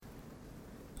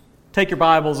Take your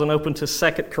Bibles and open to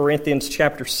 2 Corinthians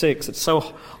chapter 6. It's so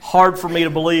hard for me to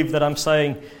believe that I'm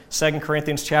saying 2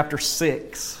 Corinthians chapter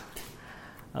 6.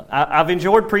 I've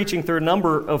enjoyed preaching through a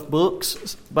number of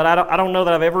books, but I don't know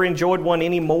that I've ever enjoyed one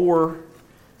any more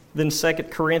than 2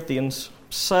 Corinthians.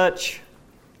 Such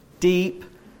deep,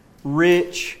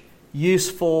 rich,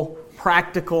 useful,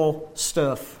 practical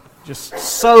stuff. Just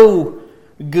so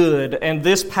good. And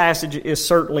this passage is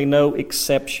certainly no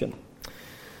exception.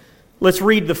 Let's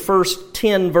read the first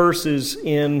 10 verses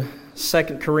in 2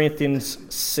 Corinthians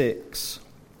 6.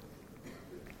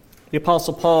 The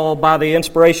Apostle Paul, by the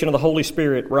inspiration of the Holy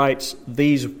Spirit, writes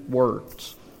these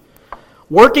words.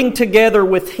 Working together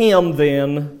with him,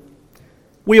 then,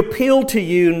 we appeal to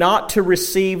you not to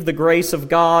receive the grace of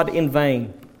God in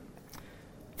vain.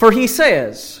 For he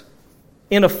says,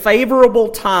 in a favorable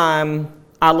time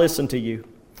I listened to you,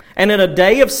 and in a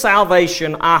day of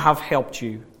salvation I have helped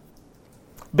you.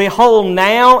 Behold,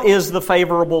 now is the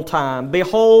favorable time.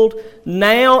 Behold,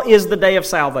 now is the day of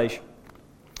salvation.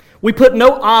 We put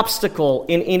no obstacle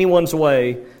in anyone's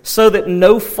way, so that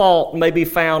no fault may be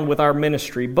found with our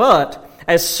ministry. But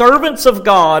as servants of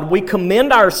God, we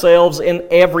commend ourselves in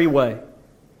every way,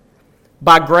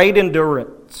 by great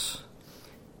endurance,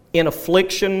 in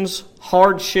afflictions,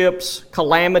 hardships,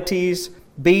 calamities,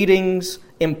 beatings,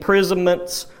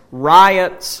 imprisonments,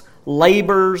 riots,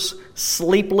 labors,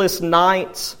 sleepless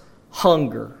nights,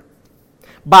 hunger.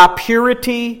 By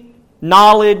purity,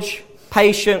 knowledge,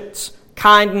 patience,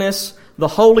 kindness, the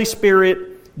Holy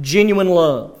Spirit, genuine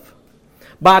love.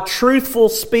 By truthful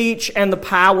speech and the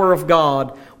power of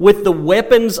God, with the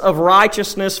weapons of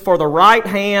righteousness for the right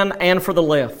hand and for the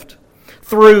left.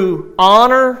 Through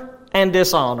honor and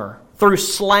dishonor, through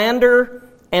slander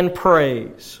and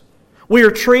praise. We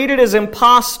are treated as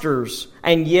impostors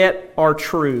and yet are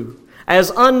true, as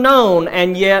unknown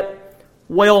and yet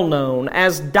well known,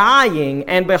 as dying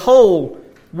and behold,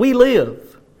 we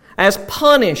live, as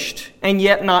punished and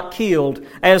yet not killed,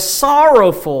 as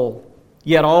sorrowful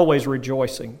yet always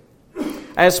rejoicing,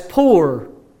 as poor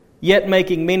yet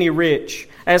making many rich,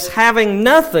 as having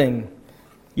nothing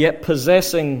yet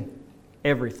possessing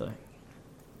everything.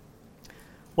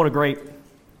 What a great,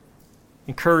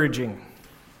 encouraging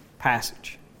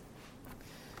passage.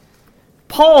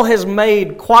 Paul has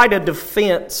made quite a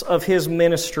defense of his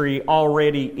ministry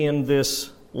already in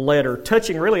this letter,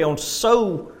 touching really on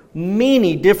so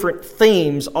many different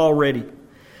themes already.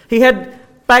 He had,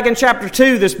 back in chapter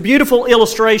 2, this beautiful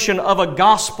illustration of a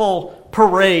gospel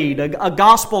parade, a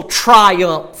gospel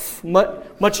triumph,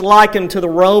 much likened to the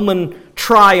Roman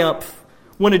triumph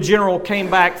when a general came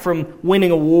back from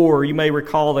winning a war. You may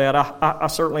recall that. I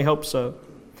certainly hope so.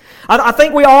 I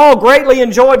think we all greatly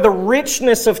enjoyed the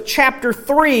richness of chapter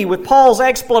 3 with Paul's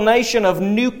explanation of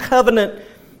new covenant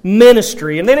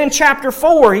ministry. And then in chapter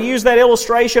 4, he used that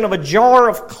illustration of a jar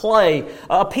of clay,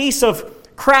 a piece of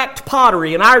cracked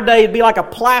pottery. In our day, it'd be like a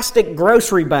plastic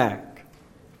grocery bag,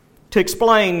 to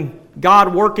explain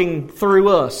God working through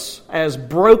us as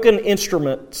broken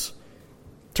instruments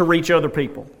to reach other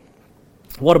people.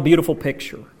 What a beautiful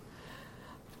picture.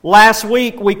 Last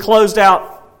week, we closed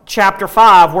out chapter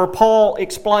 5, where Paul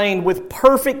explained with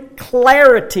perfect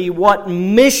clarity what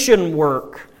mission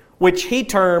work, which he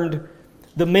termed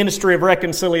the ministry of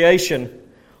reconciliation,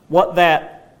 what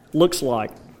that looks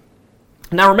like.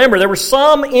 Now remember, there were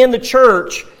some in the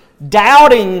church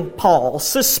doubting Paul,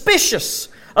 suspicious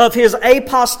of his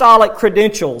apostolic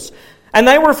credentials, and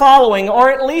they were following,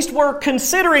 or at least were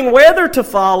considering whether to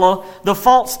follow, the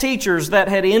false teachers that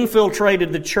had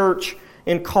infiltrated the church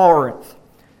in Corinth.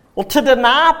 Well, to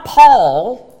deny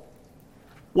Paul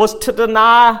was to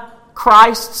deny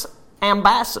Christ's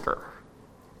ambassador.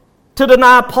 To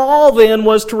deny Paul, then,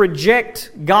 was to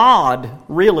reject God,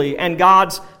 really, and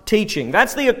God's teaching.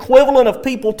 That's the equivalent of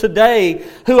people today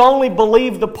who only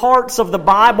believe the parts of the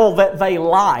Bible that they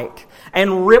like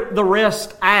and rip the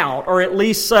rest out, or at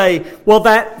least say, well,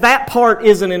 that part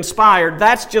isn't inspired.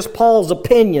 That's just Paul's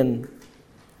opinion.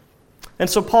 And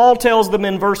so Paul tells them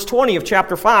in verse 20 of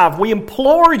chapter 5, we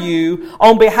implore you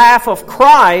on behalf of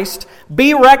Christ,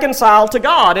 be reconciled to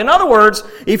God. In other words,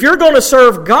 if you're going to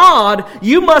serve God,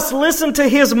 you must listen to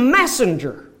His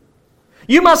messenger.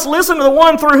 You must listen to the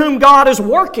one through whom God is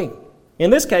working. In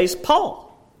this case,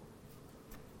 Paul.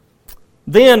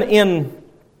 Then in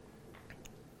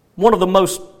one of the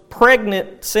most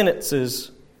pregnant sentences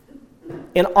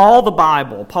in all the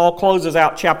Bible, Paul closes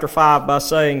out chapter 5 by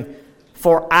saying,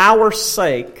 for our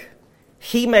sake,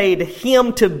 He made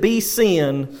Him to be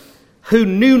sin who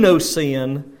knew no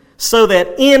sin, so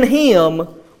that in Him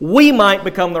we might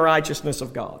become the righteousness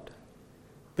of God.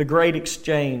 The great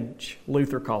exchange,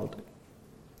 Luther called it.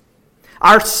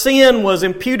 Our sin was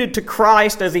imputed to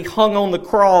Christ as He hung on the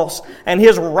cross, and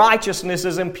His righteousness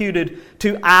is imputed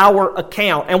to our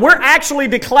account. And we're actually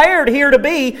declared here to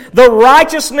be the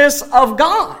righteousness of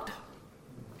God.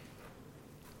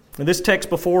 And this text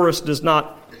before us does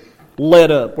not let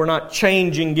up. We're not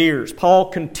changing gears. Paul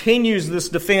continues this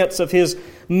defense of his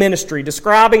ministry,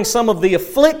 describing some of the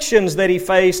afflictions that he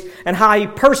faced and how he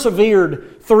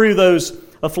persevered through those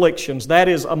afflictions. That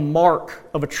is a mark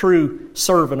of a true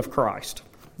servant of Christ.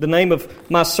 The name of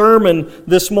my sermon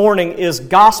this morning is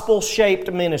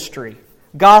Gospel-Shaped Ministry.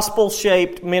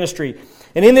 Gospel-Shaped Ministry.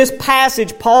 And in this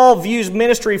passage, Paul views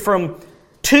ministry from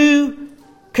two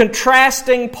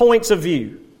contrasting points of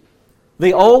view.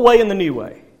 The old way and the new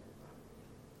way.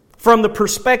 From the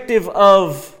perspective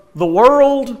of the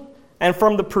world and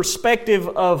from the perspective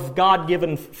of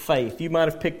God-given faith. You might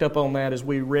have picked up on that as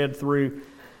we read through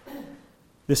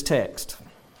this text.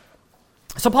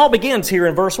 So Paul begins here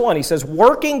in verse 1. He says,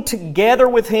 "Working together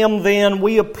with him then,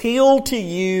 we appeal to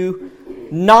you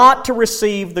not to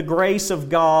receive the grace of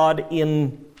God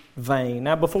in vain."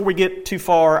 Now before we get too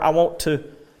far, I want to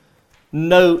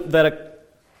note that a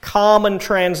common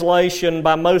translation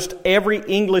by most every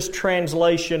English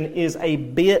translation is a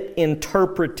bit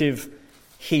interpretive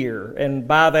here. And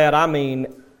by that I mean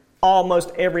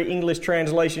almost every English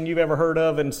translation you've ever heard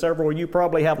of, and several you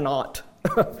probably have not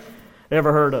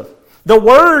ever heard of. The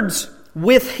words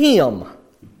 "with him"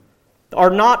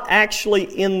 are not actually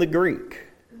in the Greek.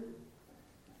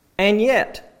 And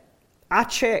yet, I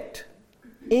checked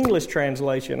English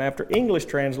translation after English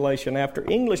translation after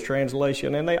English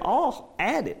translation, and they all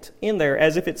add it in there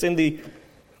as if it's in the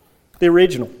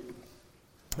original.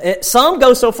 Some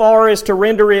go so far as to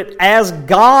render it as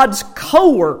God's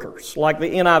co-workers, like the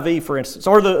NIV, for instance,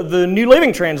 or the New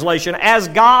Living Translation, as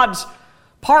God's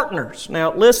partners.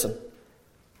 Now, listen,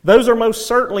 those are most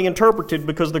certainly interpreted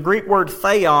because the Greek word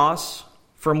theos,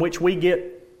 from which we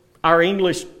get our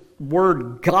English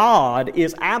word God,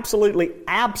 is absolutely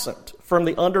absent from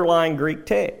the underlying Greek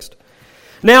text.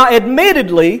 Now,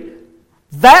 admittedly,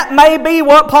 that may be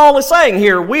what Paul is saying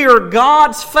here. We are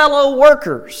God's fellow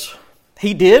workers.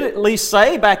 He did at least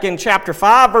say back in chapter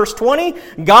 5, verse 20,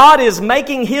 God is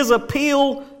making His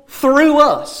appeal through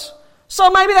us.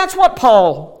 So maybe that's what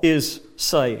Paul is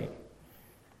saying.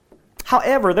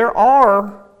 However, there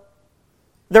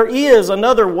is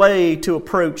another way to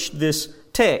approach this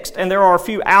text, and there are a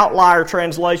few outlier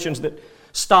translations that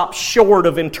stop short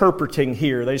of interpreting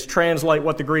here. They just translate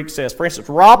what the Greek says. For instance,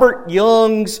 Robert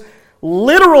Young's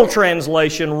literal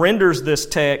translation renders this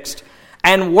text,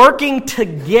 "And working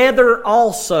together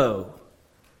also,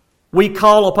 we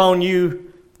call upon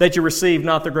you that you receive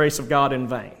not the grace of God in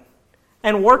vain."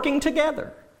 And working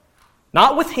together.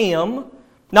 Not with Him,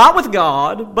 not with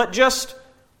God, but just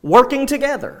working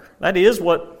together. That is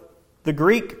what the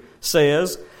Greek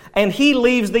says. And he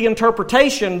leaves the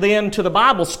interpretation then to the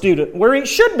Bible student, where it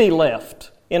should be left,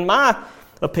 in my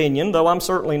opinion, though I'm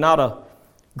certainly not a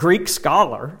Greek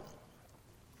scholar.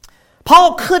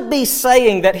 Paul could be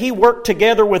saying that he worked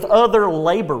together with other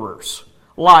laborers,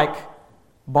 like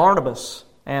Barnabas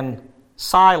and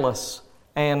Silas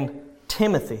and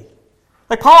Timothy.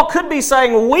 Like Paul could be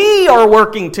saying we are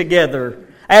working together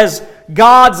as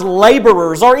God's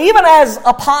laborers, or even as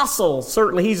apostles.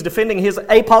 Certainly he's defending his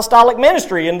apostolic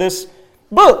ministry in this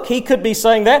book. He could be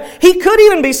saying that. He could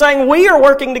even be saying we are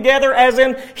working together as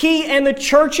in he and the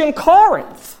church in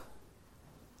Corinth.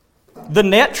 The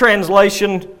Net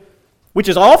translation, which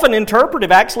is often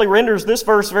interpretive, actually renders this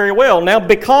verse very well. "Now,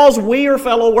 because we are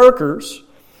fellow workers,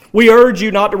 we urge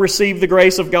you not to receive the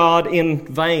grace of God in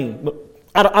vain." But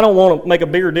I don't want to make a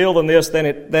bigger deal than this than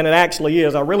it actually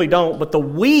is. I really don't. But the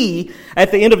 "we" at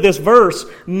the end of this verse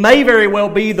may very well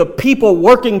be the people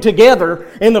working together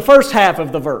in the first half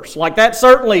of the verse. Like that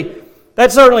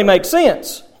certainly makes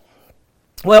sense.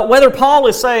 Well, whether Paul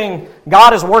is saying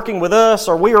God is working with us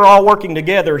or we are all working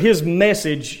together, his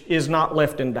message is not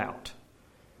left in doubt.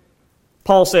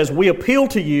 Paul says, "We appeal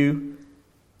to you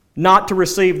not to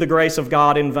receive the grace of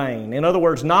God in vain." In other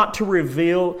words, not to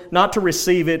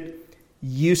receive it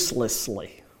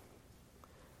uselessly.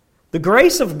 The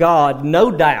grace of God, no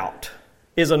doubt,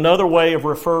 is another way of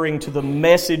referring to the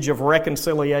message of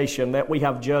reconciliation that we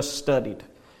have just studied.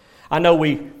 I know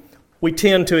we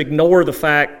tend to ignore the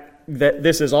fact that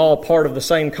this is all part of the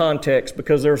same context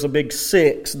because there's a big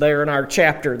 6 there in our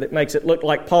chapter that makes it look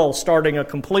like Paul's starting a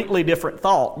completely different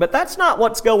thought. But that's not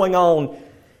what's going on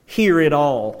here at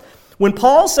all. When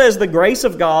Paul says the grace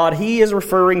of God, he is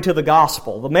referring to the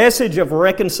gospel, the message of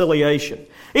reconciliation.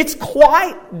 It's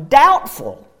quite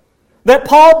doubtful that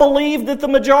Paul believed that the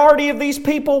majority of these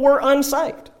people were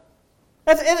unsaved.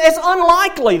 It's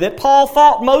unlikely that Paul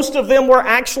thought most of them were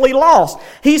actually lost.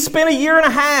 He spent a year and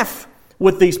a half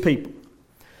with these people.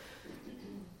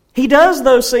 He does,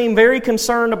 though, seem very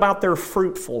concerned about their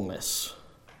fruitfulness.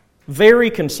 Very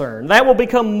concerned. That will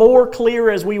become more clear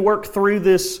as we work through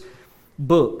this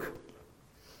book.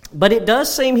 But it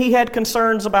does seem he had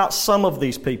concerns about some of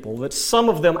these people, that some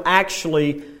of them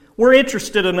actually were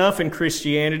interested enough in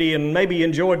Christianity and maybe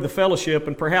enjoyed the fellowship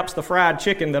and perhaps the fried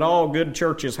chicken that all good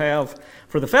churches have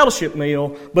for the fellowship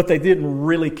meal, but they didn't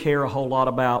really care a whole lot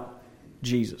about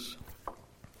Jesus.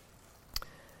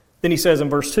 Then he says in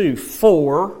verse 2,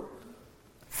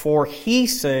 For he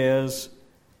says,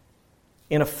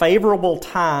 in a favorable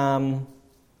time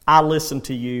I listened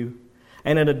to you,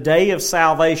 and in a day of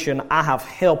salvation I have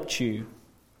helped you.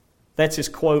 That's his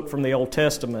quote from the Old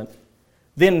Testament.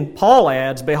 Then Paul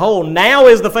adds, Behold, now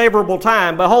is the favorable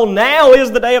time. Behold, now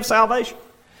is the day of salvation.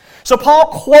 So Paul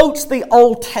quotes the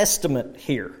Old Testament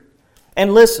here.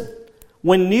 And listen,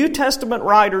 when New Testament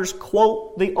writers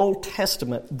quote the Old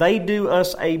Testament, they do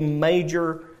us a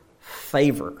major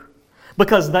favor,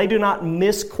 because they do not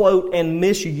misquote and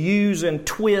misuse and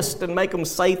twist and make them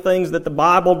say things that the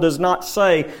Bible does not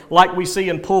say, like we see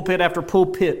in pulpit after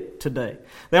pulpit today.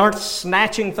 They aren't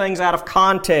snatching things out of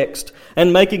context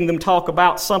and making them talk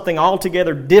about something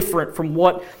altogether different from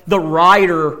what the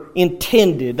writer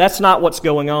intended. That's not what's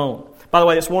going on. By the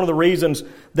way, it's one of the reasons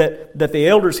that the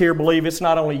elders here believe it's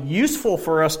not only useful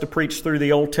for us to preach through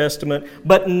the Old Testament,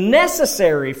 but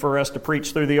necessary for us to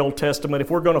preach through the Old Testament if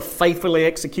we're going to faithfully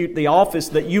execute the office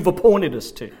that you've appointed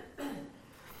us to.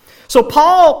 So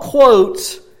Paul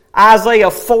quotes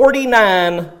Isaiah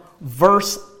 49,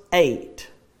 verse 8.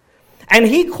 And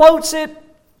he quotes it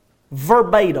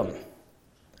verbatim,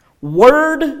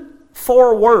 word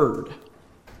for word,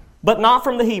 but not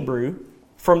from the Hebrew,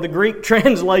 from the Greek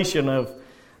translation of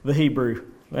the Hebrew.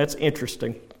 That's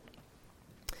interesting.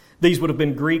 These would have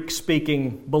been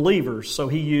Greek-speaking believers, so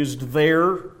he used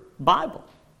their Bible.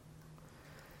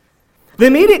 The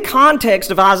immediate context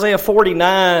of Isaiah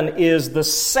 49 is the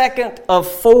second of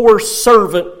 4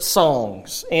 servant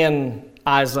songs in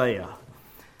Isaiah.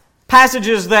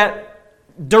 Passages that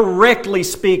directly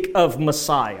speak of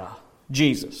Messiah,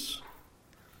 Jesus.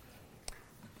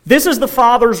 This is the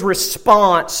Father's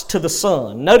response to the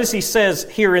Son. Notice he says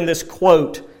here in this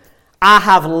quote, I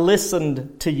have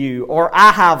listened to you, or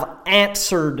I have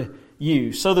answered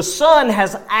you. So the Son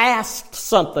has asked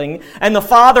something, and the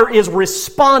Father is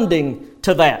responding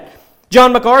to that.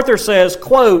 John MacArthur says,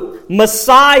 quote,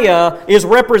 Messiah is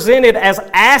represented as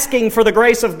asking for the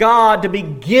grace of God to be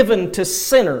given to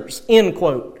sinners, end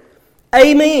quote.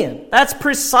 Amen. That's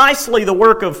precisely the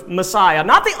work of Messiah.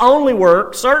 Not the only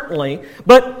work, certainly,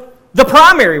 but the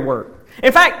primary work.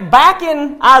 In fact, back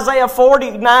in Isaiah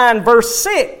 49, verse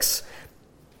 6,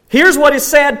 here's what is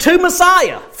said to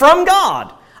Messiah from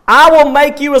God. I will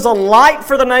make you as a light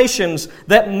for the nations,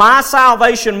 that my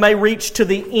salvation may reach to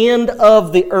the end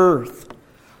of the earth.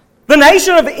 The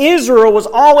nation of Israel was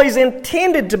always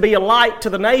intended to be a light to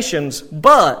the nations,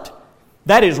 but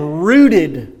that is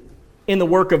rooted in the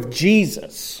work of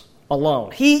Jesus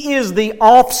alone. He is the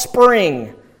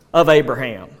offspring of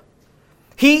Abraham.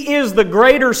 He is the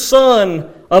greater son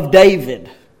of David.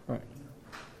 Right.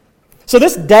 So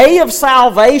this day of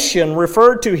salvation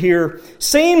referred to here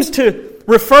seems to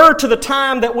refer to the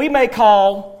time that we may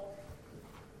call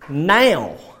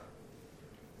now.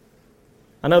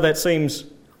 I know that seems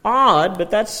odd, but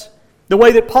that's the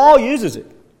way that Paul uses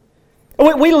it.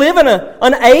 We live in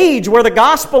an age where the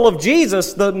gospel of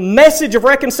Jesus, the message of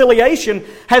reconciliation,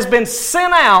 has been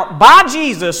sent out by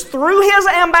Jesus through His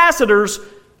ambassadors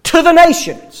to the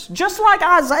nations, just like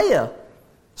Isaiah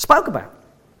spoke about.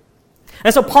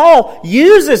 And so Paul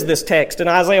uses this text in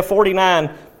Isaiah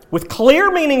 49 with clear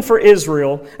meaning for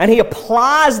Israel, and he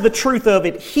applies the truth of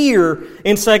it here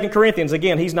in 2 Corinthians.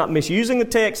 Again, he's not misusing the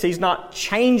text, he's not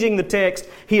changing the text,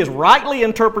 he is rightly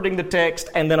interpreting the text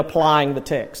and then applying the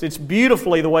text. It's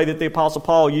beautifully the way that the Apostle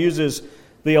Paul uses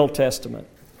the Old Testament.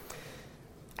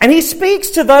 And he speaks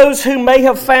to those who may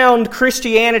have found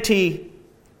Christianity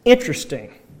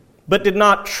interesting, but did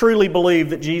not truly believe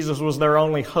that Jesus was their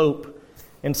only hope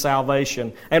in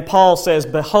salvation. And Paul says,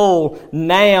 Behold,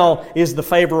 now is the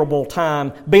favorable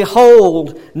time.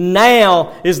 Behold,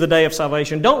 now is the day of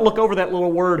salvation. Don't look over that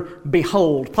little word,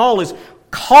 behold. Paul is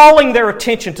calling their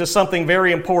attention to something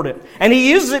very important. And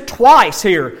he uses it twice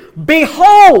here.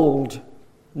 Behold,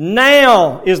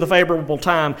 now is the favorable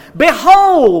time.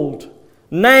 Behold,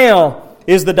 now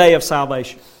is the day of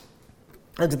salvation.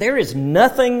 And there is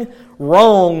nothing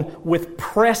wrong with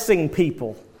pressing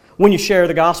people when you share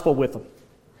the gospel with them.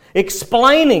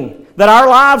 explaining that our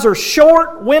lives are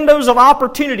short windows of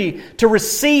opportunity to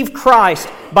receive Christ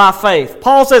by faith.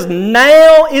 Paul says,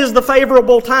 now is the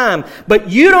favorable time, but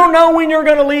you don't know when you're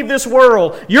going to leave this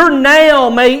world. Your now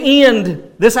may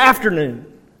end this afternoon.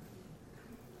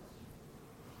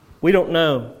 We don't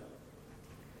know.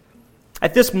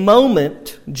 At this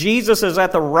moment, Jesus is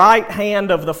at the right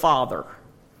hand of the Father,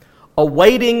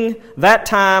 awaiting that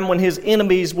time when His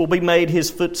enemies will be made His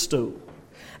footstool.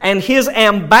 And His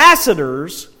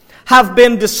ambassadors have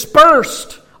been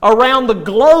dispersed around the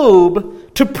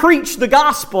globe to preach the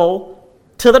gospel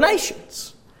to the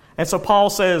nations. And so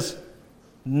Paul says,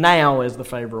 now is the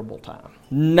favorable time.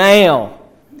 Now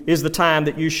is the time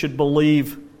that you should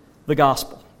believe the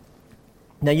gospel.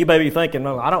 Now you may be thinking,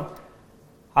 no, I don't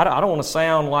want to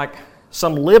sound like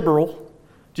some liberal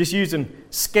just using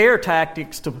scare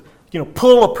tactics to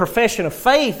pull a profession of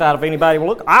faith out of anybody. Well,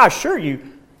 look, I assure you,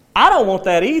 I don't want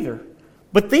that either.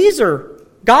 But these are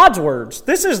God's words.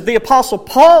 This is the Apostle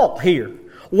Paul here,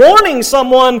 warning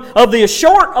someone of the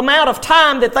short amount of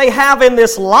time that they have in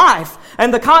this life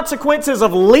and the consequences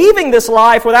of leaving this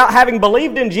life without having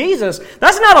believed in Jesus.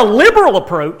 That's not a liberal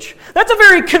approach. That's a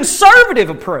very conservative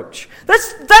approach.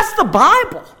 That's the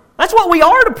Bible. That's what we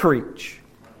are to preach.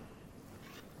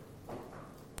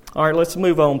 All right, let's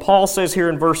move on. Paul says here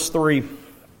in verse 3,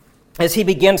 as he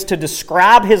begins to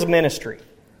describe his ministry,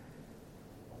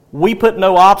 we put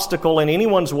no obstacle in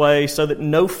anyone's way so that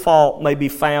no fault may be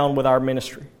found with our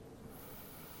ministry.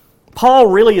 Paul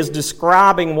really is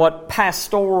describing what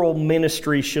pastoral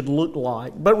ministry should look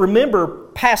like. But remember,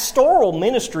 pastoral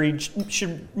ministry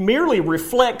should merely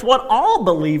reflect what all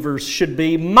believers should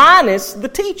be, minus the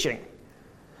teaching.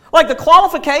 Like the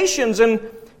qualifications in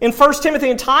 1 Timothy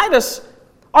and Titus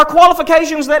are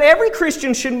qualifications that every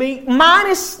Christian should meet,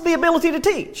 minus the ability to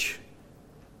teach.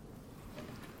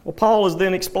 Well, Paul is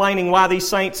then explaining why these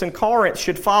saints in Corinth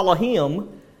should follow him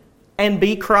and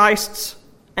be Christ's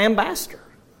ambassador.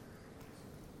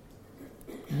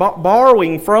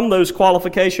 Borrowing from those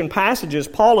qualification passages,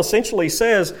 Paul essentially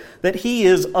says that he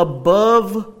is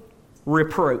above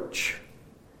reproach.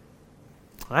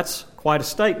 That's quite a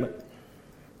statement.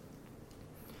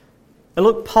 And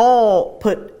look, Paul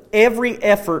put every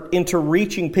effort into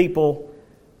reaching people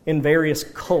in various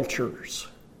cultures.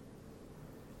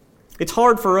 It's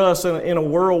hard for us in a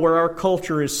world where our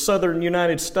culture is southern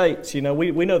United States.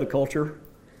 We know the culture.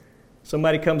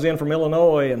 Somebody comes in from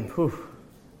Illinois and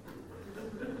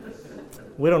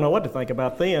we don't know what to think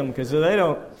about them because they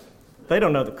don't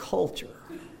know the culture.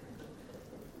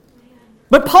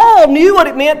 But Paul knew what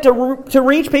it meant to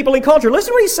reach people in culture.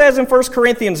 Listen to what he says in 1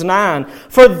 Corinthians 9.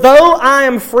 For though I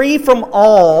am free from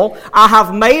all, I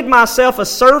have made myself a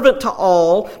servant to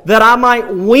all, that I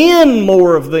might win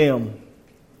more of them.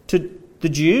 To the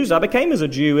Jews, I became as a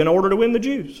Jew in order to win the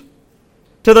Jews.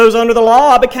 To those under the law,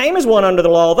 I became as one under the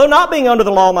law, though not being under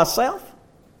the law myself,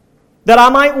 that I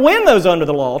might win those under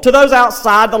the law. To those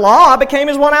outside the law, I became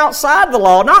as one outside the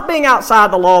law, not being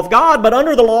outside the law of God, but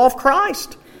under the law of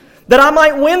Christ, that I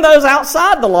might win those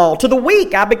outside the law. To the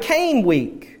weak, I became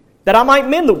weak, that I might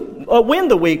win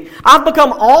the weak. I've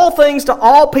become all things to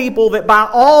all people, that by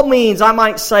all means I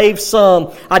might save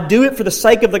some. I do it for the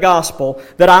sake of the gospel,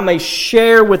 that I may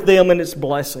share with them in its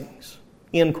blessings.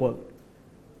 End quote.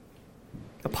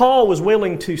 Paul was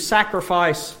willing to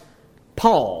sacrifice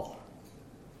Paul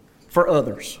for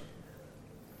others.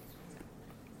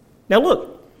 Now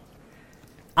look,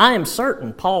 I am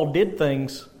certain Paul did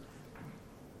things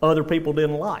other people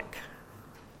didn't like.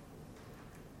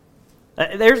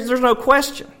 There's no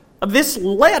question. This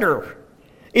letter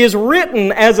is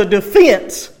written as a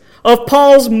defense of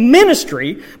Paul's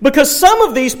ministry because some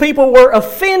of these people were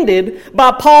offended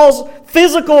by Paul's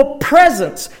physical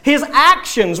presence, his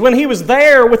actions when he was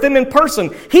there with them in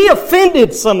person. He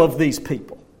offended some of these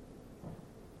people.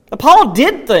 Now, Paul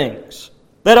did things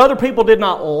that other people did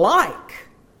not like,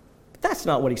 but that's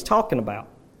not what he's talking about.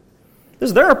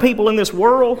 There are people in this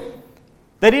world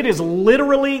that it is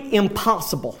literally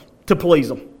impossible to please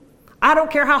them. I don't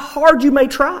care how hard you may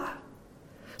try.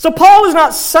 So Paul is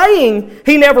not saying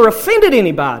he never offended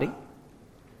anybody.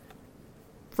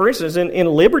 For instance, in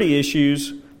liberty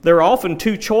issues, there are often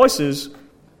two choices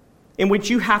in which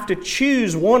you have to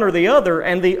choose one or the other,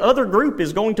 and the other group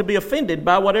is going to be offended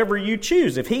by whatever you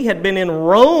choose. If he had been in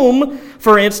Rome,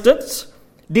 for instance,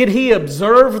 did he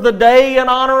observe the day in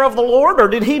honor of the Lord, or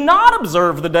did he not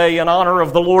observe the day in honor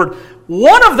of the Lord?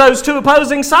 One of those two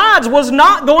opposing sides was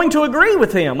not going to agree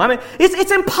with him. I mean,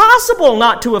 it's impossible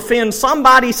not to offend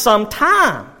somebody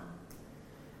sometime.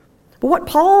 But what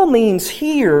Paul means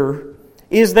here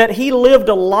is that he lived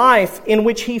a life in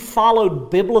which he followed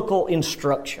biblical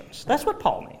instructions. That's what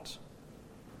Paul means.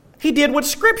 He did what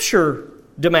Scripture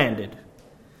demanded.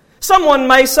 Someone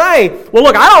may say, well,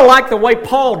 look, I don't like the way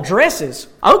Paul dresses.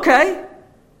 Okay.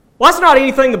 Well, that's not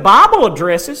anything the Bible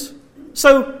addresses.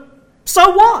 So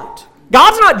what?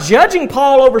 God's not judging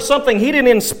Paul over something he didn't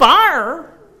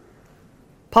inspire.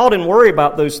 Paul didn't worry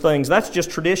about those things. That's just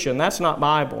tradition. That's not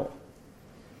Bible.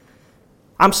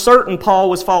 I'm certain Paul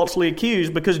was falsely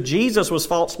accused because Jesus was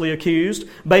falsely accused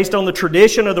based on the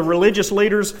tradition of the religious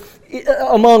leaders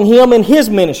among him and his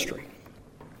ministry.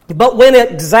 But when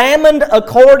examined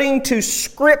according to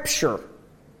Scripture,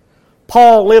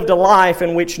 Paul lived a life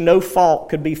in which no fault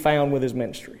could be found with his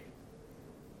ministry.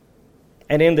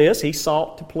 And in this, he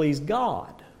sought to please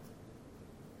God,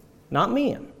 not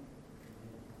men.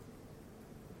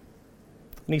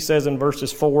 And he says in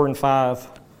verses 4 and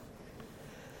 5,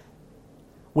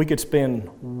 we could spend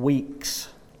weeks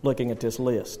looking at this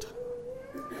list.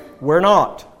 We're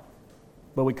not,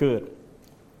 but we could.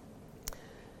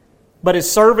 But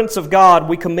as servants of God,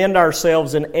 we commend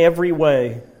ourselves in every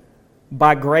way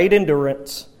by great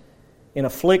endurance in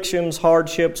afflictions,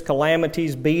 hardships,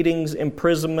 calamities, beatings,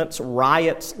 imprisonments,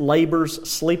 riots, labors,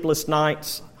 sleepless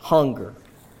nights, hunger.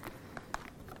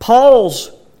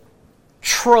 Paul's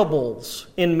troubles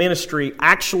in ministry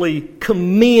actually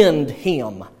commend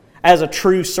him as a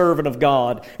true servant of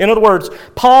God. In other words,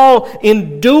 Paul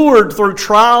endured through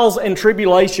trials and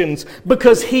tribulations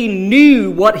because he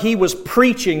knew what he was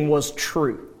preaching was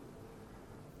true.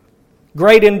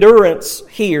 Great endurance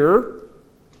here,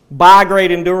 by great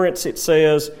endurance it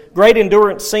says, great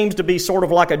endurance seems to be sort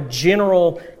of like a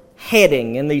general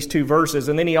heading in these two verses,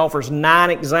 and then he offers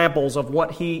 9 examples of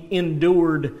what he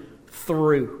endured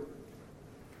through.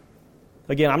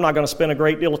 Again, I'm not going to spend a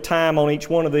great deal of time on each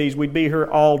one of these. We'd be here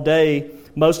all day.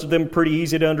 Most of them are pretty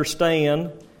easy to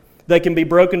understand. They can be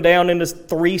broken down into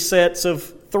 3 sets of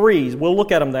 3s. We'll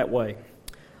look at them that way.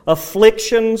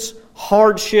 Afflictions,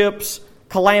 hardships,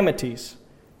 calamities.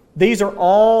 These are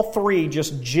all 3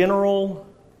 just general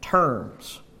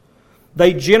terms.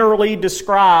 They generally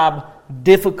describe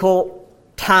difficult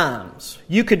times.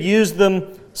 You could use them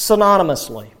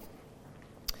synonymously.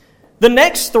 The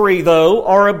next 3, though,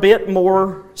 are a bit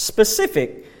more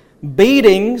specific.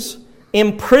 Beatings,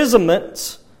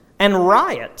 imprisonments, and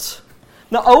riots.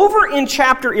 Now, over in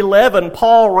chapter 11,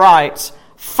 Paul writes,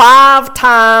 5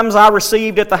 times I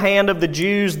received at the hand of the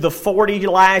Jews the 40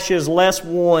 lashes less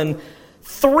 1.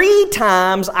 3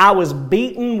 times I was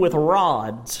beaten with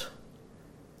rods.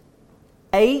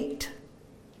 8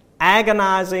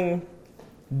 agonizing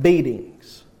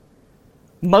beatings.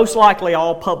 Most likely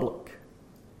all public.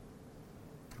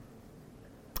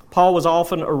 Paul was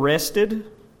often arrested,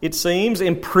 it seems,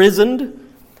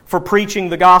 imprisoned for preaching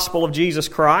the gospel of Jesus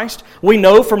Christ. We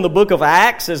know from the book of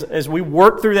Acts, as we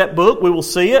work through that book, we will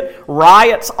see it.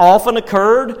 Riots often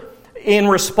occurred in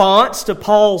response to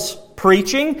Paul's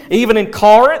preaching. Even in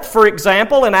Corinth, for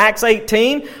example, in Acts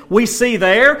 18, we see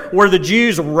there where the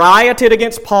Jews rioted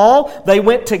against Paul. They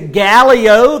went to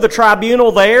Gallio, the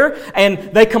tribunal there, and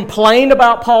they complained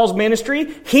about Paul's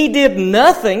ministry. He did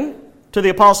nothing to the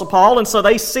Apostle Paul, and so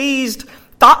they seized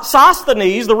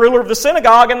Sosthenes, the ruler of the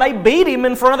synagogue, and they beat him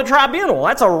in front of the tribunal.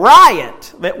 That's a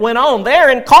riot that went on there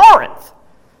in Corinth.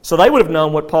 So they would have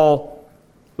known what Paul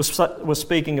was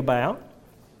speaking about.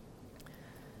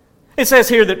 It says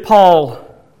here that Paul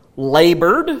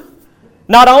labored,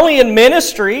 not only in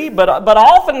ministry, but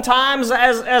oftentimes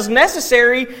as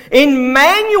necessary in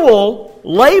manual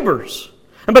labors.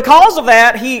 And because of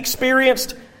that, he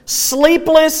experienced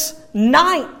sleepless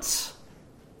nights.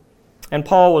 And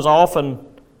Paul was often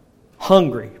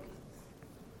hungry.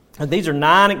 And these are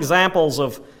 9 examples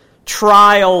of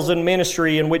trials in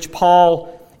ministry in which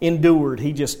Paul endured.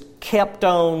 He just kept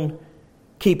on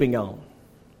keeping on.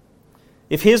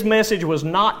 If his message was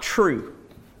not true,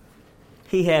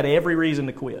 he had every reason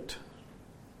to quit.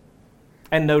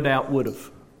 And no doubt would have.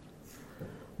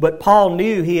 But Paul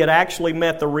knew he had actually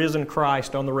met the risen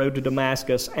Christ on the road to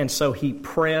Damascus, and so he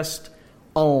pressed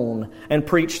on and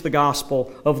preached the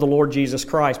gospel of the Lord Jesus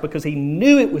Christ because he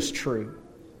knew it was true.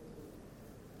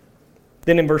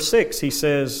 Then in verse 6 he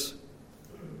says,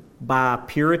 by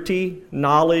purity,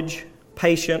 knowledge,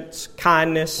 patience,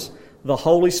 kindness, the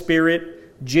Holy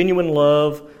Spirit, genuine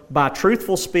love, by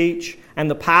truthful speech,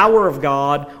 and the power of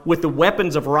God, with the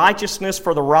weapons of righteousness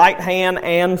for the right hand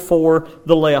and for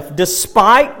the left.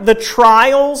 Despite the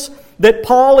trials that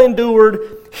Paul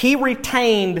endured, he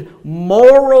retained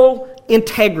moral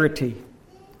integrity,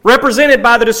 represented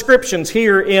by the descriptions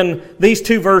here in these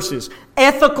 2 verses.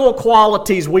 Ethical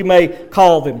qualities, we may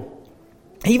call them.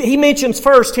 He mentions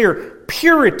first here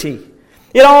purity.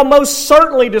 It almost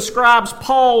certainly describes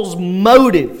Paul's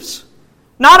motives.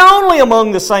 Not only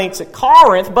among the saints at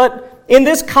Corinth, but in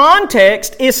this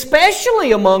context,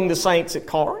 especially among the saints at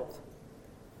Corinth.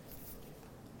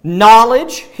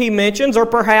 Knowledge, he mentions, or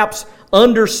perhaps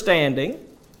understanding.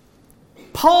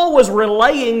 Paul was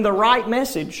relaying the right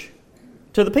message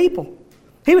to the people.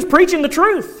 He was preaching the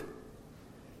truth.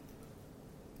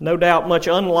 No doubt much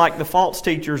unlike the false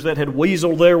teachers that had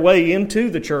weaseled their way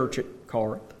into the church at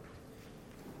Corinth.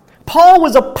 Paul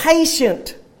was a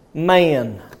patient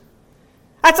man.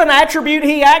 That's an attribute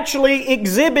he actually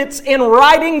exhibits in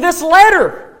writing this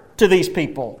letter to these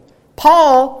people.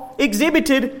 Paul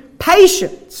exhibited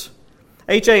patience.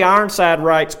 H.A. Ironside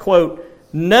writes, quote,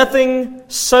 "Nothing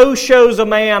so shows a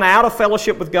man out of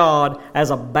fellowship with God as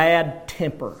a bad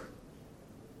temper."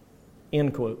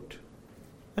 End quote.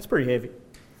 That's pretty heavy.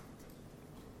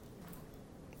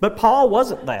 But Paul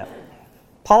wasn't that.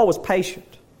 Paul was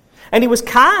patient. And he was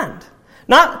kind.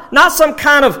 Not some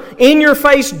kind of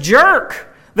in-your-face jerk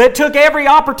that took every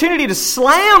opportunity to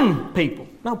slam people.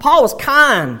 No, Paul was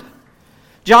kind.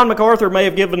 John MacArthur may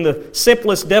have given the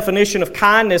simplest definition of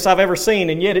kindness I've ever seen,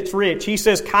 and yet it's rich. He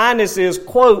says kindness is,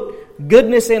 quote,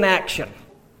 goodness in action,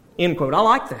 end quote. I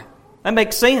like that. That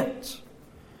makes sense.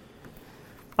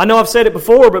 I know I've said it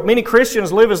before, but many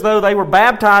Christians live as though they were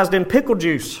baptized in pickle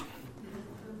juice.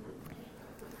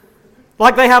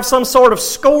 Like they have some sort of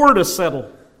score to settle.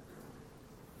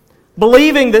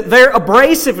 Believing that their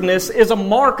abrasiveness is a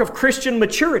mark of Christian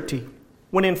maturity,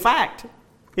 when in fact,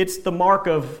 it's the mark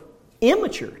of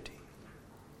immaturity.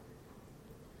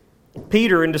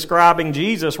 Peter, in describing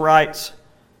Jesus, writes,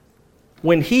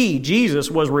 "When he,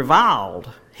 Jesus, was reviled,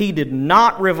 he did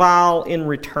not revile in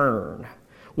return.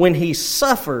 When he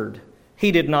suffered,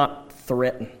 he did not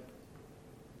threaten."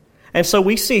 And so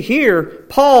we see here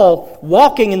Paul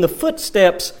walking in the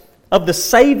footsteps of the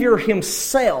Savior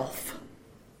himself,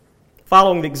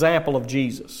 following the example of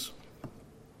Jesus.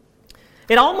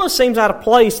 It almost seems out of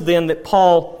place then that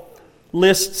Paul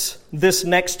lists this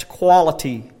next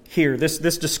quality here,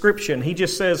 this description. He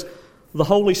just says, the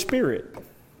Holy Spirit.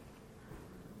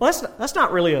 Well, that's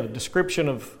not really a description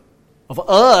of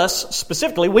us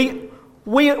specifically.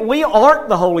 We aren't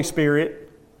the Holy Spirit.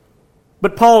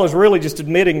 But Paul is really just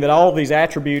admitting that all of these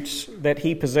attributes that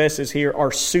he possesses here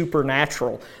are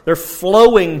supernatural. They're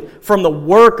flowing from the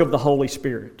work of the Holy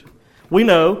Spirit. We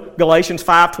know, Galatians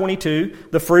 5:22,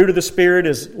 the fruit of the Spirit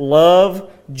is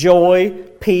love, joy,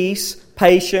 peace,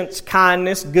 patience,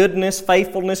 kindness, goodness,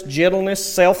 faithfulness, gentleness,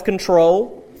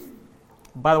 self-control.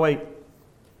 By the way,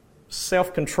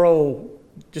 self-control,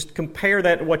 just compare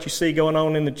that to what you see going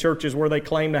on in the churches where they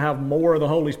claim to have more of the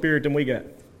Holy Spirit than we got.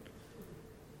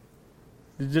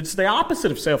 It's the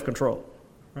opposite of self-control.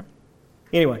 Right?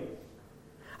 Anyway,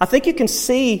 I think you can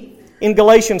see in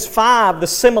Galatians 5 the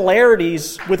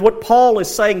similarities with what Paul is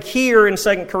saying here in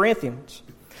 2 Corinthians.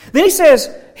 Then he says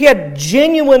he had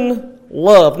genuine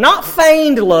love, not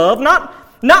feigned love,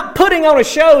 not putting on a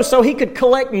show so he could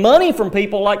collect money from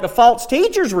people like the false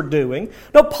teachers were doing.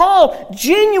 No, Paul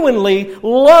genuinely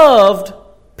loved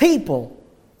people.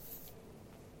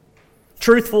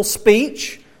 Truthful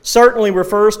speech certainly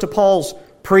refers to Paul's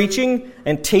preaching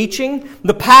and teaching.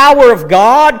 The power of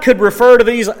God could refer to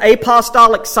these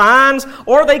apostolic signs,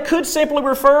 or they could simply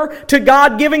refer to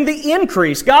God giving the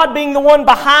increase, God being the one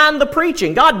behind the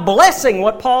preaching, God blessing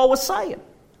what Paul was saying.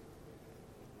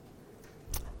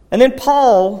 And then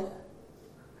Paul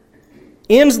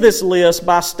ends this list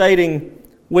by stating,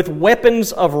 with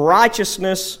weapons of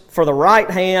righteousness for the right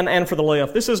hand and for the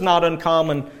left. This is not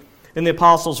uncommon in the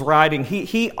apostles' writing.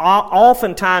 He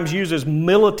oftentimes uses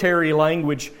military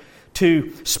language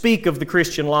to speak of the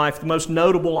Christian life. The most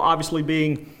notable, obviously,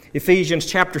 being Ephesians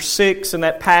chapter 6, and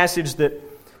that passage that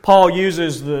Paul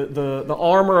uses the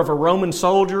armor of a Roman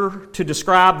soldier to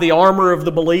describe the armor of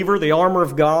the believer, the armor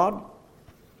of God.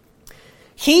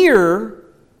 Here,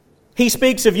 he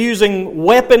speaks of using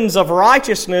weapons of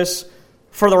righteousness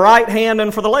for the right hand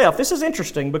and for the left. This is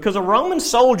interesting because a Roman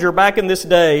soldier back in this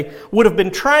day would have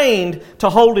been trained to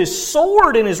hold his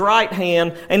sword in his right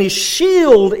hand and his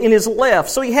shield in his left.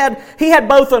 So he had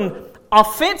both an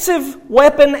offensive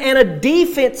weapon and a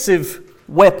defensive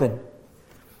weapon.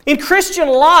 In Christian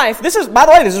life, this is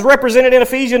represented in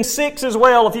Ephesians 6 as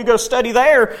well. If you go study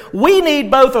there, we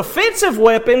need both offensive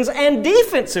weapons and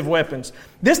defensive weapons.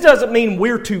 This doesn't mean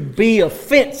we're to be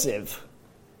offensive.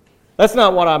 That's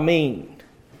not what I mean.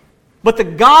 But the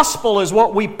gospel is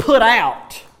what we put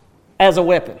out as a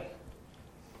weapon.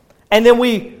 And then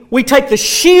we take the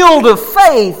shield of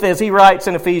faith, as he writes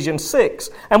in Ephesians 6,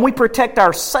 and we protect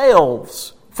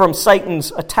ourselves from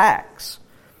Satan's attacks.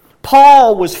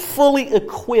 Paul was fully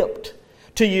equipped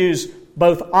to use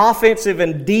both offensive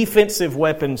and defensive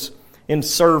weapons in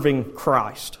serving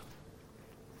Christ.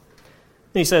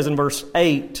 He says in verse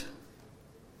 8,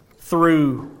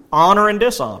 through honor and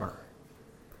dishonor,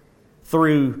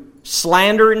 through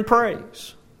slander and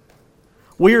praise,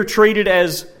 we are treated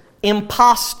as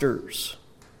impostors,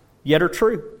 yet are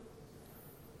true,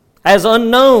 as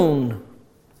unknown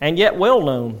and yet well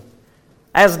known,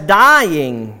 as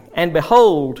dying and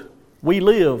behold, we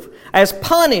live, as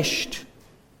punished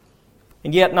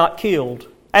and yet not killed,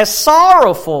 as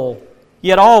sorrowful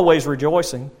yet always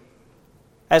rejoicing,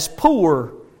 as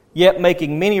poor yet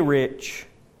making many rich,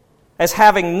 as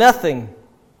having nothing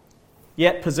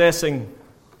yet possessing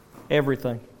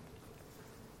everything.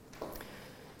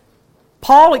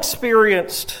 Paul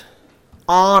experienced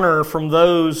honor from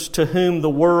those to whom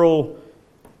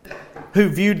who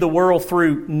viewed the world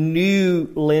through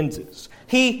new lenses.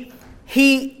 He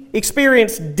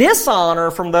experienced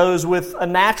dishonor from those with a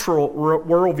natural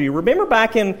worldview. Remember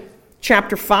back in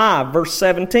chapter 5, verse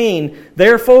 17,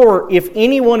 therefore, if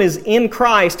anyone is in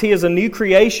Christ, he is a new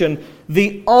creation.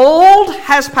 The old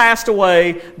has passed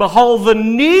away. Behold, the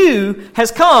new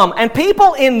has come. And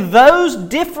people in those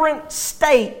different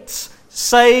states,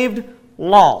 saved,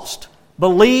 lost,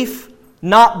 belief,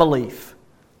 not belief.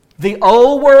 The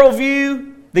old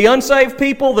worldview, the unsaved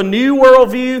people, the new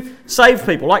worldview, saved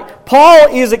people. Like Paul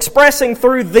is expressing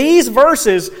through these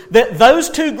verses that those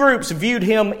two groups viewed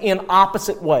him in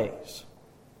opposite ways.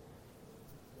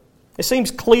 It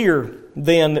seems clear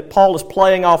then that Paul is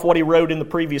playing off what he wrote in the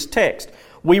previous text.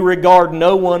 We regard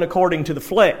no one according to the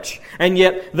flesh. And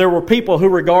yet there were people who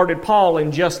regarded Paul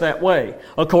in just that way,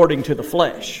 according to the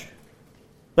flesh.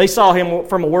 They saw him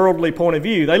from a worldly point of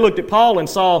view. They looked at Paul and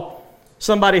saw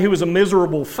somebody who was a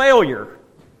miserable failure.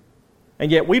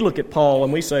 And yet we look at Paul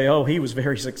and we say, oh, he was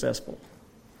very successful.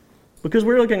 Because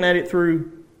we're looking at it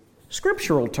through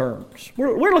scriptural terms.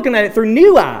 We're looking at it through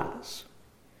new eyes.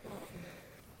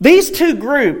 These two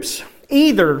groups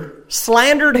either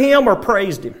slandered him or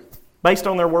praised him based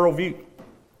on their worldview.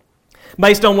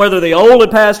 Based on whether the old had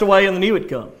passed away and the new had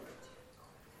come.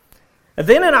 And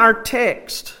then in our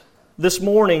text this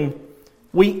morning,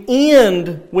 we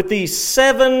end with these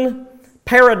 7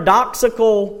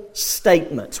 paradoxical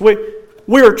statements.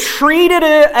 We're treated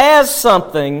as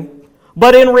something,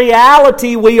 but in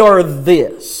reality we are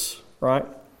this, right?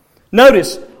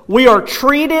 Notice, we are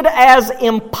treated as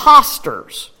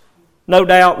impostors, no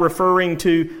doubt referring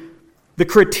to the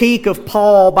critique of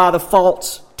Paul by the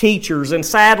false teachers, and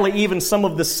sadly even some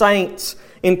of the saints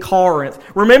in Corinth.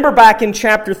 Remember back in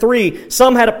chapter 3,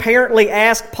 some had apparently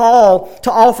asked Paul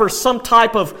to offer some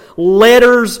type of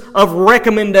letters of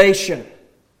recommendation.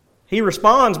 He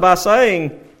responds by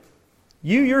saying,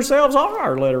 you yourselves are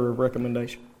our letter of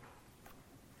recommendation.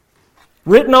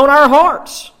 Written on our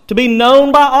hearts, to be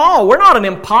known by all. We're not an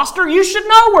imposter. You should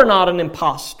know we're not an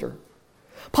imposter.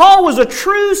 Paul was a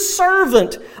true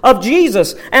servant of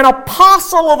Jesus, an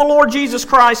apostle of the Lord Jesus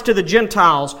Christ to the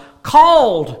Gentiles,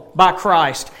 called by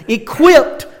Christ,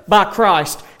 equipped by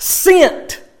Christ,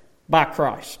 sent by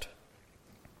Christ.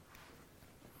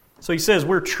 So he says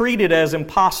we're treated as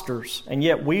impostors, and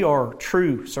yet we are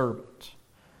true servants.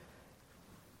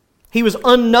 He was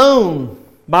unknown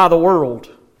by the world,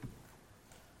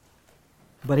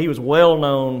 but he was well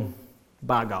known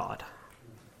by God.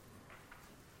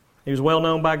 He was well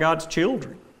known by God's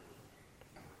children.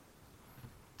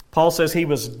 Paul says he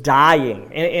was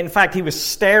dying. In fact, he was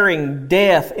staring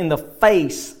death in the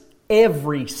face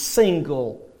every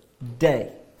single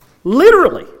day.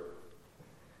 Literally.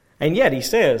 And yet he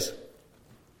says,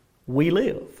 we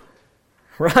live.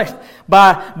 Right?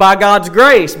 By God's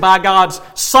grace, by God's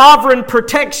sovereign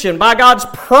protection, by God's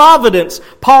providence,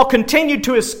 Paul continued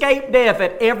to escape death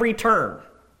at every turn.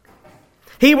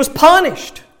 He was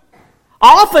punished,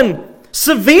 often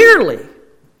severely,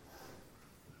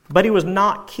 but he was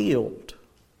not killed.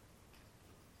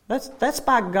 That's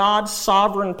by God's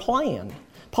sovereign plan.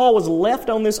 Paul was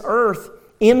left on this earth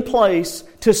in place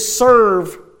to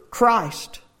serve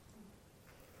Christ.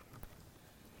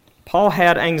 Paul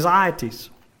had anxieties.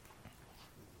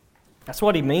 That's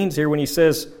what he means here when he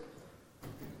says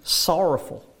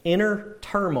sorrowful, inner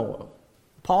turmoil.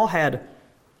 Paul had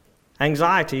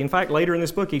anxiety. In fact, later in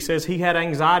this book he says he had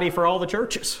anxiety for all the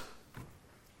churches.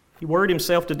 He worried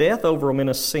himself to death over them in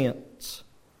a sense.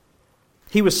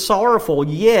 He was sorrowful,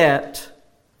 yet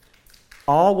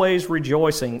always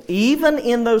rejoicing. Even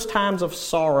in those times of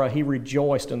sorrow, he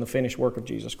rejoiced in the finished work of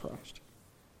Jesus Christ.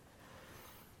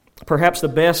 Perhaps the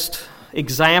best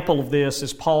example of this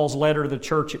is Paul's letter to the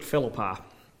church at Philippi.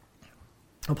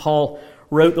 Paul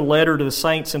wrote the letter to the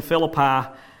saints in Philippi,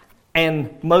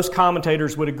 and most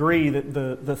commentators would agree that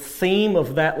the theme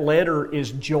of that letter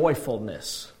is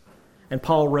joyfulness. and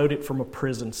Paul wrote it from a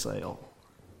prison cell.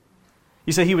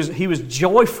 You see, he was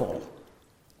joyful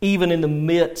even in the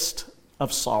midst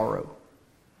of sorrow.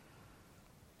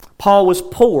 Paul was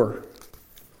poor,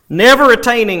 never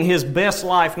attaining his best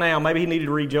life now. Maybe he needed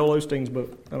to read Joel Osteen's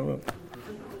book. I don't know.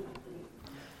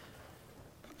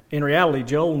 In reality,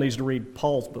 Joel needs to read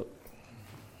Paul's book.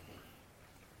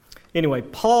 Anyway,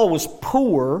 Paul was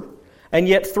poor, and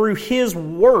yet through his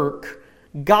work,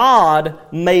 God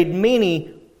made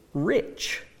many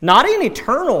rich. Not in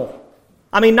eternal,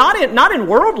 not in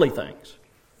worldly things.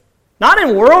 Not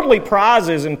in worldly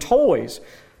prizes and toys,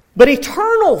 but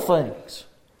eternal things.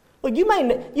 Look, you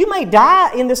may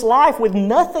die in this life with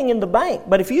nothing in the bank,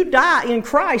 but if you die in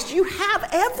Christ, you have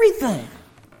everything.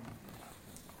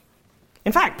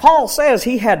 In fact, Paul says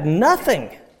he had nothing,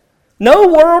 no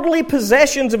worldly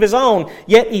possessions of his own,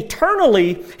 yet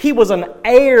eternally he was an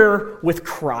heir with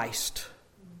Christ.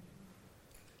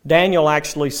 Daniel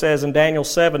actually says in Daniel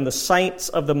 7, the saints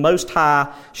of the Most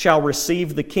High shall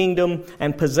receive the kingdom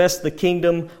and possess the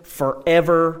kingdom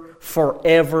forever,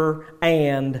 forever,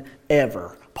 and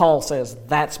ever. Paul says,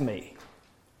 that's me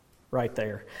right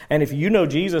there. And if you know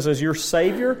Jesus as your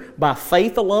Savior by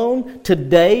faith alone,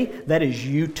 today, that is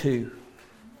you too.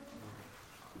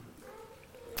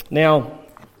 Now,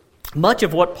 much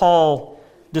of what Paul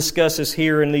discusses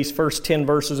here in these first 10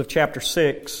 verses of chapter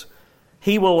 6,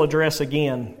 he will address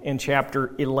again in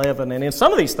chapter 11. And in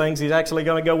some of these things, he's actually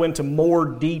going to go into more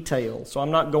detail. So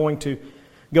I'm not going to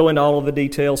go into all of the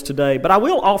details today. But I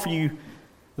will offer you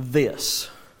this,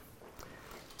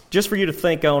 just for you to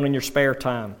think on in your spare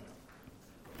time.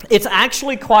 It's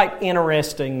actually quite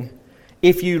interesting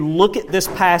if you look at this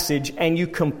passage and you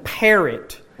compare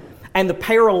it and the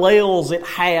parallels it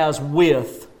has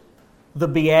with the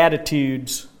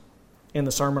Beatitudes in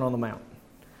the Sermon on the Mount.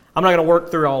 I'm not going to work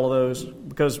through all of those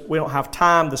because we don't have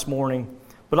time this morning,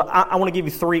 but I want to give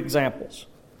you 3 examples.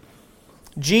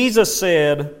 Jesus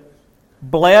said,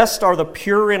 "Blessed are the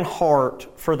pure in heart,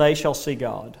 for they shall see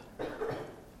God."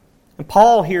 And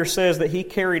Paul here says that he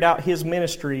carried out his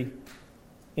ministry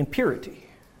in purity.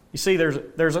 You see,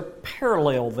 there's a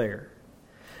parallel there.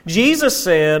 Jesus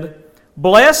said,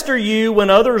 "Blessed are you when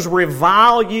others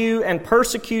revile you and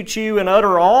persecute you and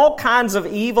utter all kinds of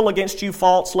evil against you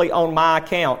falsely on my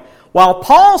account." While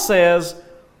Paul says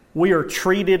we are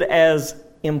treated as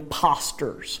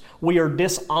impostors, we are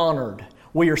dishonored,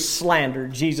 we are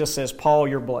slandered, Jesus says, "Paul,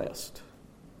 you're blessed."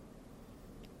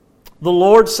 The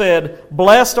Lord said,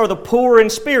 "Blessed are the poor in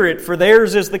spirit, for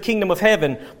theirs is the kingdom of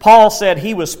heaven." Paul said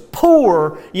he was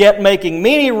poor, yet making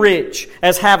many rich,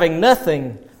 as having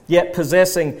nothing, yet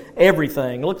possessing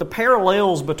everything. Look, the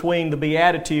parallels between the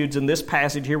Beatitudes and this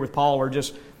passage here with Paul are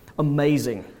just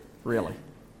amazing, really.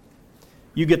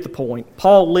 You get the point.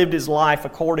 Paul lived his life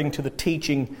according to the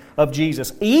teaching of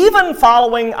Jesus, even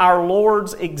following our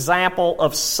Lord's example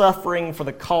of suffering for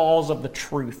the cause of the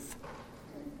truth.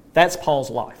 That's Paul's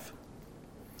life.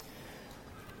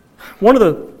 One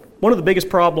of the biggest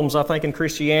problems, I think, in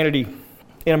Christianity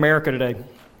in America today,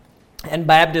 and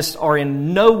Baptists are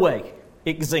in no way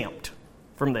exempt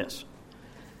from this,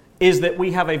 is that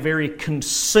we have a very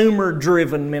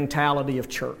consumer-driven mentality of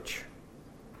church.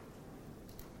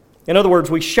 In other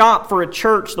words, we shop for a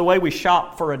church the way we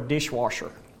shop for a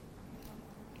dishwasher,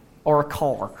 or a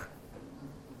car,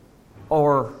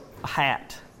 or a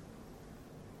hat,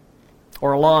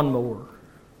 or a lawnmower.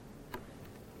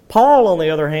 Paul, on the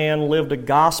other hand, lived a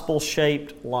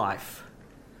gospel-shaped life.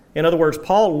 In other words,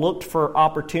 Paul looked for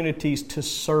opportunities to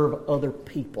serve other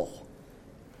people.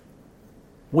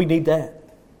 We need that.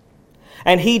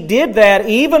 And he did that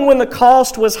even when the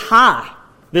cost was high.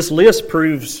 This list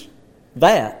proves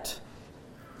that.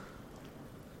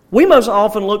 We most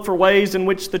often look for ways in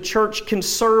which the church can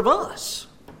serve us.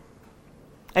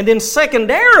 And then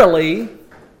secondarily,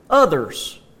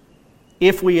 others,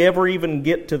 if we ever even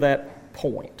get to that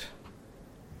point.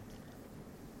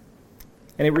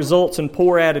 And it results in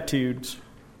poor attitudes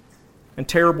and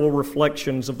terrible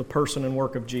reflections of the person and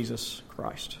work of Jesus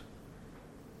Christ.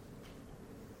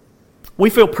 We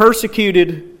feel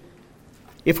persecuted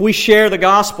if we share the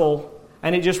gospel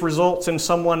and it just results in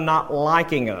someone not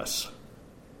liking us.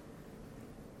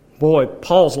 Boy,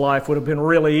 Paul's life would have been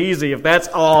really easy if that's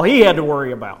all he had to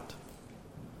worry about.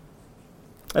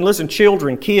 And listen,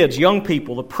 children, kids, young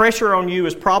people, the pressure on you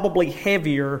is probably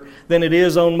heavier than it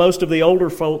is on most of the older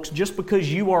folks just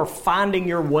because you are finding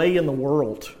your way in the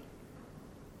world.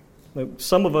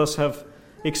 Some of us have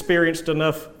experienced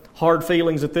enough hard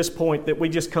feelings at this point that we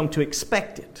just come to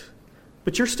expect it.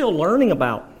 But you're still learning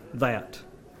about that.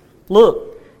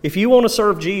 Look, if you want to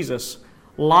serve Jesus,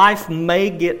 life may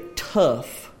get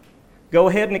tough. Go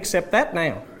ahead and accept that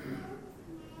now.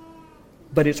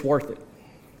 but it's worth it.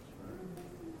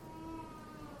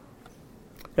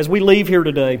 As we leave here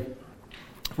today,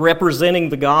 representing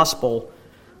the gospel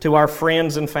to our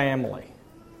friends and family,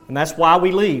 and that's why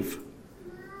we leave,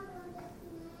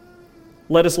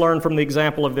 let us learn from the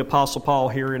example of the Apostle Paul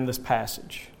here in this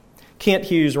passage. Kent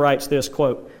Hughes writes this,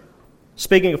 quote,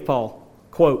 speaking of Paul,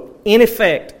 quote, "In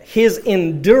effect, his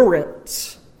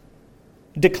endurance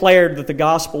declared that the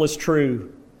gospel is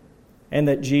true and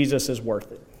that Jesus is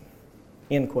worth it."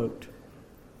 End quote.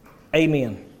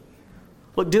 Amen.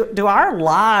 Look, do our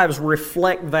lives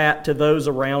reflect that to those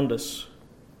around us?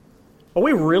 Are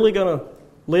we really going to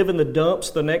live in the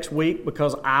dumps the next week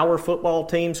because our football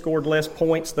team scored less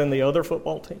points than the other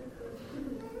football team?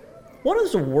 What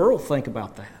does the world think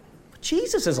about that?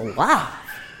 Jesus is alive.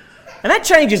 And that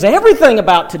changes everything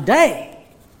about today.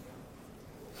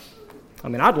 I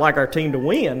mean, I'd like our team to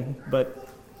win, but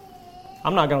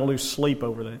I'm not going to lose sleep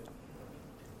over that.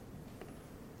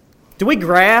 Do we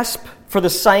grasp for the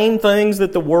same things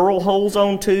that the world holds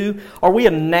on to? Are we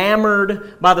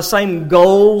enamored by the same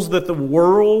goals that the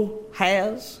world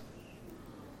has?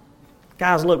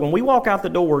 Guys, look, when we walk out the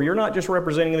door, you're not just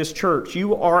representing this church.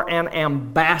 You are an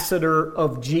ambassador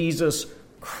of Jesus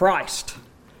Christ.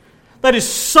 That is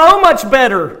so much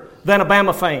better than a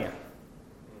Bama fan,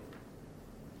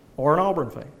 or an Auburn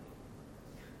fan,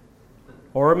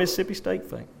 or a Mississippi State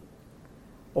fan,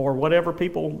 or whatever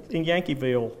people in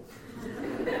Yankeeville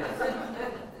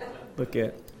look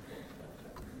at.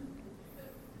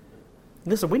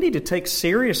 Listen, we need to take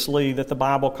seriously that the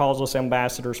Bible calls us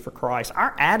ambassadors for Christ.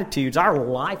 Our attitudes, our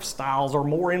lifestyles are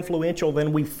more influential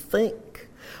than we think.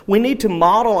 We need to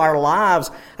model our lives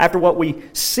after what we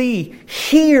see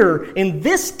here in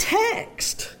this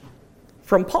text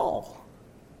from Paul.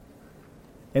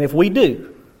 And if we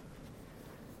do,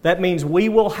 that means we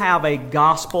will have a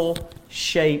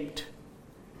gospel-shaped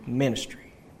ministry.